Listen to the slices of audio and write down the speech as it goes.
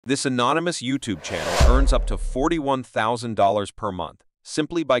This anonymous YouTube channel earns up to $41,000 per month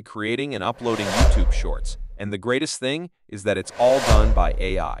simply by creating and uploading YouTube shorts. And the greatest thing is that it's all done by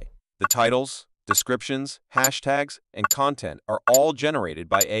AI. The titles, descriptions, hashtags, and content are all generated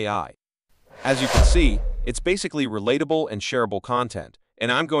by AI. As you can see, it's basically relatable and shareable content,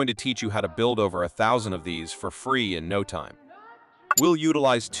 and I'm going to teach you how to build over 1,000 of these for free in no time. We'll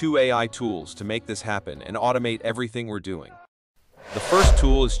utilize 2 AI tools to make this happen and automate everything we're doing. The first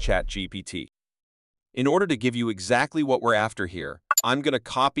tool is ChatGPT. In order to give you exactly what we're after here, I'm going to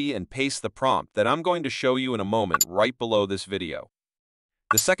copy and paste the prompt that I'm going to show you in a moment right below this video.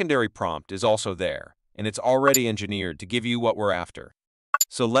 The secondary prompt is also there, and it's already engineered to give you what we're after.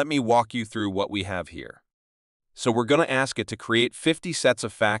 So let me walk you through what we have here. So we're going to ask it to create 50 sets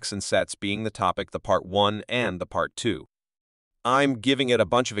of facts and sets being the topic, the part 1 and the part 2. I'm giving it a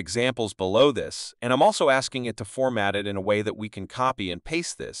bunch of examples below this, and I'm also asking it to format it in a way that we can copy and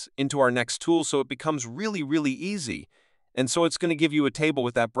paste this into our next tool so it becomes really easy. And so it's going to give you a table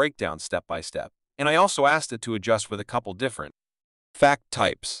with that breakdown step by step. And I also asked it to adjust with a couple different fact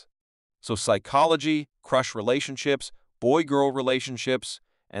types. So psychology, crush relationships, boy-girl relationships,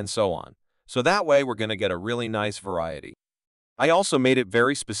 and so on. So that way we're going to get a really nice variety. I also made it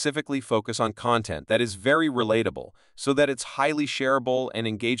very specifically focus on content that is very relatable so that it's highly shareable and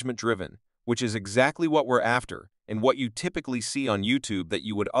engagement-driven, which is exactly what we're after and what you typically see on YouTube that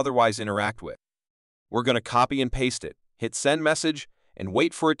you would otherwise interact with. We're going to copy and paste it, hit send message, and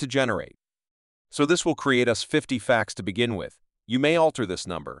wait for it to generate. So this will create us 50 facts to begin with. You may alter this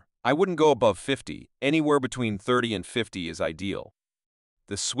number. I wouldn't go above 50. Anywhere between 30 and 50 is ideal.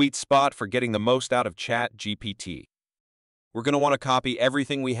 The sweet spot for getting the most out of ChatGPT. We're going to want to copy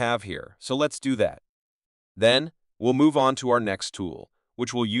everything we have here, so let's do that. Then, we'll move on to our next tool,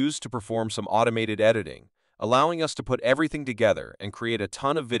 which we'll use to perform some automated editing, allowing us to put everything together and create a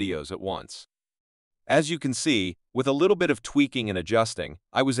ton of videos at once. As you can see, with a little bit of tweaking and adjusting,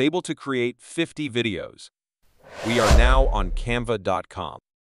 I was able to create 50 videos. We are now on Canva.com.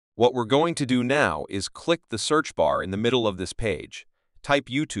 What we're going to do now is click the search bar in the middle of this page, type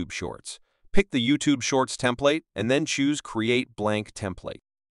YouTube Shorts, pick the YouTube Shorts template, and then choose Create Blank Template.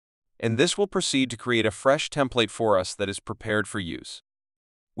 And this will proceed to create a fresh template for us that is prepared for use.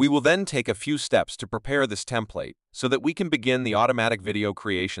 We will then take a few steps to prepare this template so that we can begin the automatic video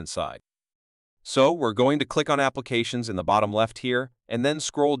creation side. So we're going to click on Applications in the bottom left here, and then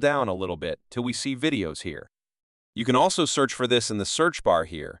scroll down a little bit till we see Videos here. You can also search for this in the search bar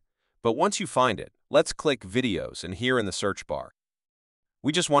here, but once you find it, let's click Videos and here in the search bar.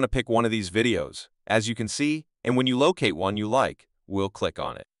 We just want to pick one of these videos, as you can see, and when you locate one you like, we'll click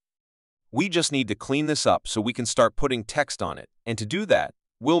on it. We just need to clean this up so we can start putting text on it, and to do that,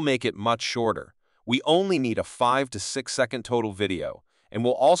 we'll make it much shorter. We only need a 5 to 6 second total video, and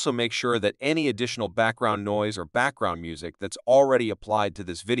we'll also make sure that any additional background noise or background music that's already applied to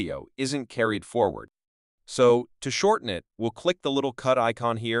this video isn't carried forward. So, to shorten it, we'll click the little cut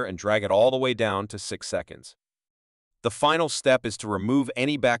icon here and drag it all the way down to 6 seconds. The final step is to remove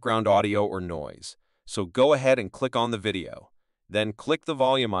any background audio or noise. So go ahead and click on the video. Then click the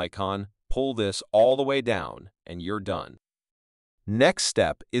volume icon, pull this all the way down, and you're done. Next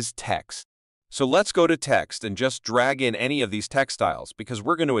step is text. So let's go to text and just drag in any of these text styles because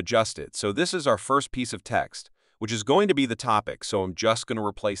we're going to adjust it. So this is our first piece of text, which is going to be the topic. So I'm just going to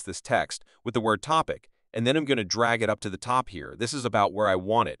replace this text with the word topic, and then I'm going to drag it up to the top here. This is about where I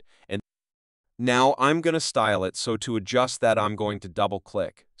want it. And now I'm going to style it, so to adjust that I'm going to double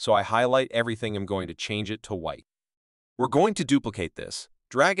click. So I highlight everything, I'm going to change it to white. We're going to duplicate this,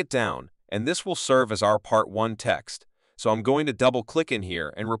 drag it down, and this will serve as our part 1 text. So I'm going to double click in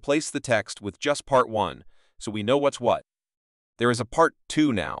here and replace the text with just part 1, so we know what's what. There is a part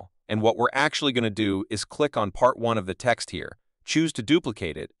 2 now, and what we're actually going to do is click on part 1 of the text here, choose to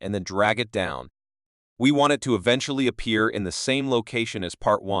duplicate it, and then drag it down. We want it to eventually appear in the same location as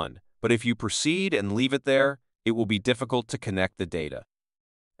part 1, but if you proceed and leave it there, it will be difficult to connect the data.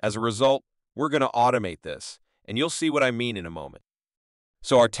 As a result, we're going to automate this, and you'll see what I mean in a moment.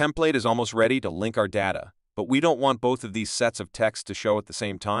 So our template is almost ready to link our data, but we don't want both of these sets of text to show at the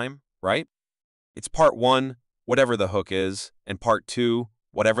same time, right? It's part 1, whatever the hook is, and part 2,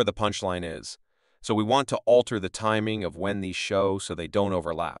 whatever the punchline is. So we want to alter the timing of when these show so they don't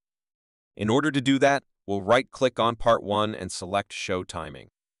overlap. In order to do that, we'll right-click on part 1 and select Show Timing.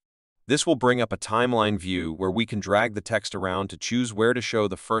 This will bring up a timeline view where we can drag the text around to choose where to show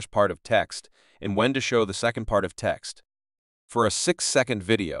the first part of text and when to show the second part of text. For a 6-second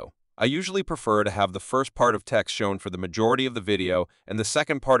video, I usually prefer to have the first part of text shown for the majority of the video and the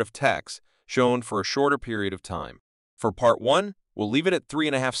second part of text shown for a shorter period of time. For part 1, We'll leave it at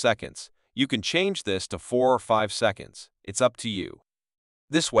 3.5 seconds. You can change this to 4 or 5 seconds. It's up to you.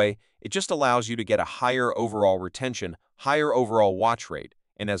 This way, it just allows you to get a higher overall retention, higher overall watch rate,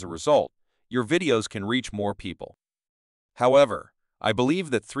 and as a result, your videos can reach more people. However, I believe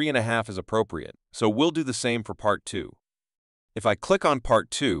that 3.5 is appropriate, so we'll do the same for part 2. If I click on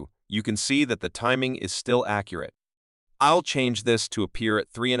part 2, you can see that the timing is still accurate. I'll change this to appear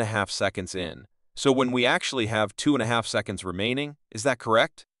at 3.5 seconds in. So when we actually have 2.5 seconds remaining, is that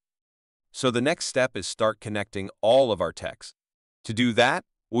correct? So the next step is start connecting all of our text. To do that,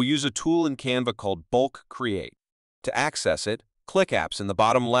 we'll use a tool in Canva called Bulk Create. To access it, click Apps in the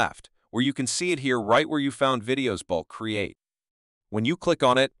bottom left, where you can see it here right where you found Videos Bulk Create. When you click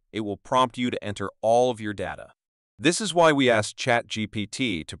on it, it will prompt you to enter all of your data. This is why we asked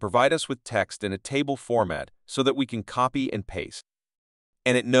ChatGPT to provide us with text in a table format so that we can copy and paste.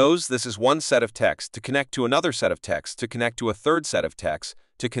 And it knows this is one set of text to connect to another set of text to connect to a third set of text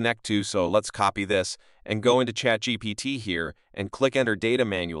to connect to, so let's copy this and go into ChatGPT here and click Enter Data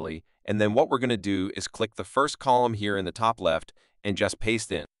manually, and then what we're going to do is click the first column here in the top left and just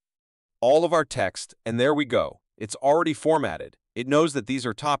paste in all of our text, and there we go. It's already formatted. It knows that these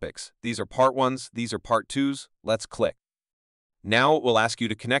are topics, these are part 1s, these are part 2s. Let's click. Now it will ask you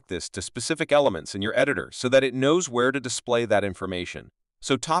to connect this to specific elements in your editor so that it knows where to display that information.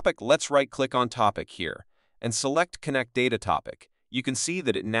 So topic, let's right-click on topic here and select Connect Data Topic. You can see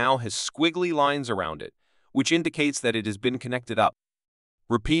that it now has squiggly lines around it, which indicates that it has been connected up.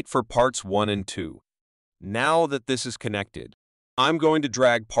 Repeat for parts 1 and 2. Now that this is connected, I'm going to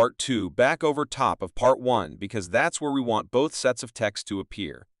drag part 2 back over top of part 1 because that's where we want both sets of text to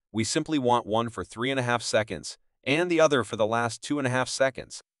appear. We simply want one for 3.5 seconds and the other for the last 2.5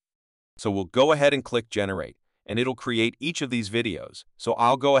 seconds. So we'll go ahead and click Generate, and it'll create each of these videos. So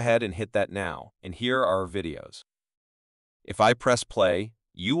I'll go ahead and hit that now, and here are our videos. If I press play,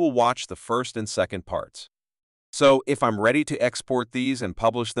 you will watch the first and second parts. So if I'm ready to export these and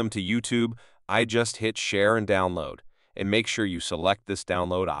publish them to YouTube, I just hit Share and Download, and make sure you select this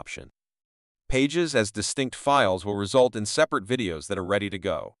download option. Pages as distinct files will result in separate videos that are ready to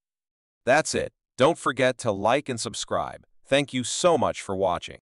go. That's it. Don't forget to like and subscribe. Thank you so much for watching.